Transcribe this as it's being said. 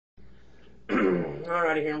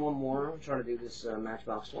Alrighty, here one more. I'm trying to do this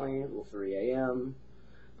Matchbox 20, little 3 a.m.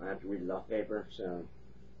 I have to read it off paper, so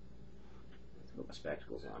let's put my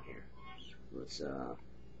spectacles on here. Let's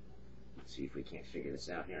see if we can't figure this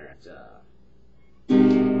out here.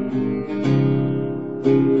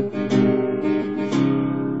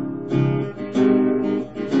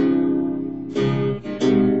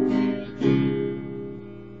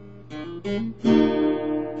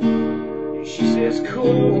 She says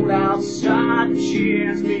cold outside and she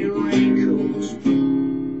has me a raincoat.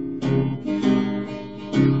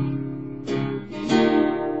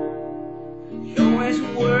 She's always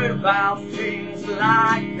worried about things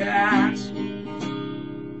like that.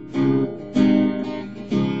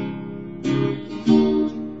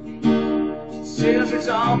 She says it's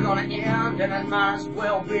all gonna end and it might as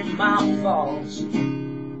well be my fault.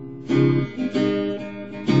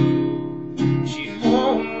 She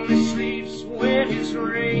only sleeps when it's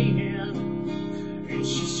raining, and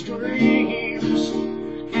she screams,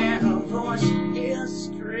 and her voice is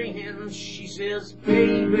stringing. She says,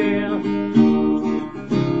 baby,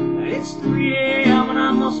 it's 3 a.m. and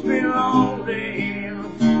I must be lonely.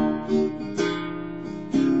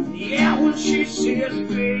 Yeah, when she says,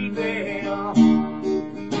 baby, well,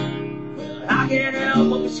 I can't help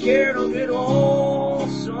but be scared of it all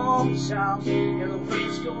sometimes. And the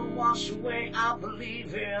rain's gonna wash away, I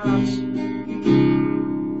believe it.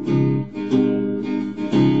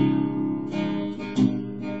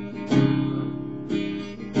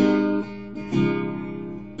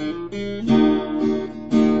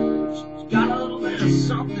 She's got a little bit of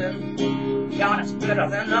something, God, it's better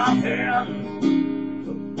than nothing.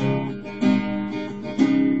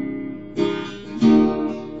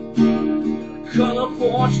 Color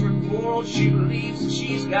portrait world, she believes that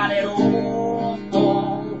she's got it all.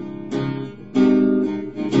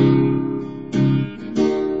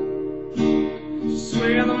 She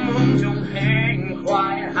swears the moon don't hang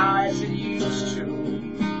quite high as it used to.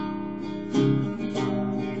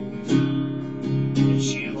 And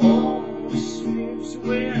she always sleeps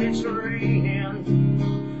when it's raining,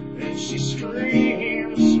 and she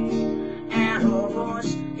screams, and her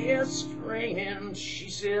voice is stringing. She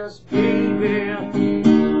says, baby,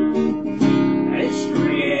 it's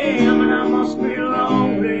 3 a.m. and I must be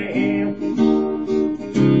lonely.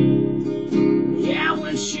 Yeah,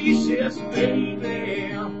 when she says, baby,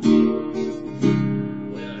 well,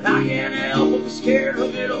 I can't help but be scared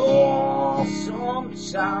of it all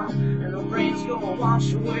sometime. And the rain's gonna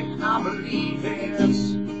wash away, I believe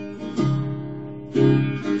it.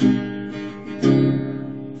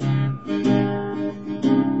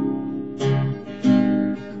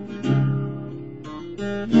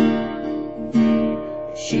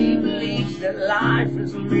 She believes that life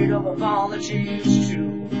is made up of all that she used to.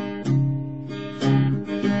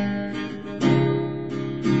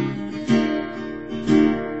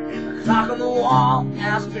 And the clock on the wall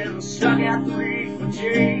has been stuck at 3 for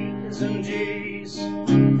days and days.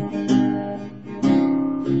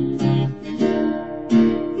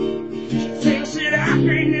 She thinks that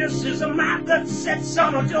happiness is a map that sits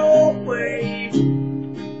on a doorway.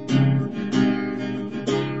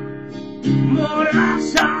 But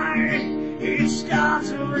outside it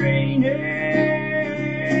starts raining,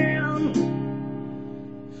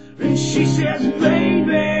 and she says,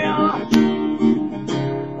 baby,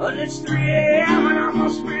 it's 3 a.m. and I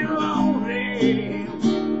must be lonely.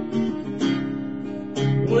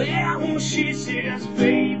 Well, when she says,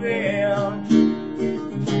 baby,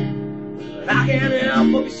 I can't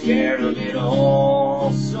help but be scared of it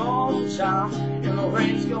all sometime. And the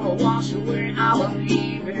rain's gonna wash away, I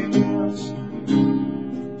believe it.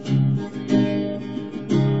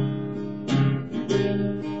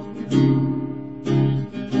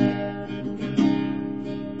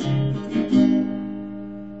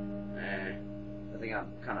 I think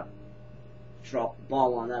I've kind of dropped the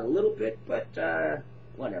ball on that a little bit, but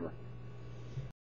whatever.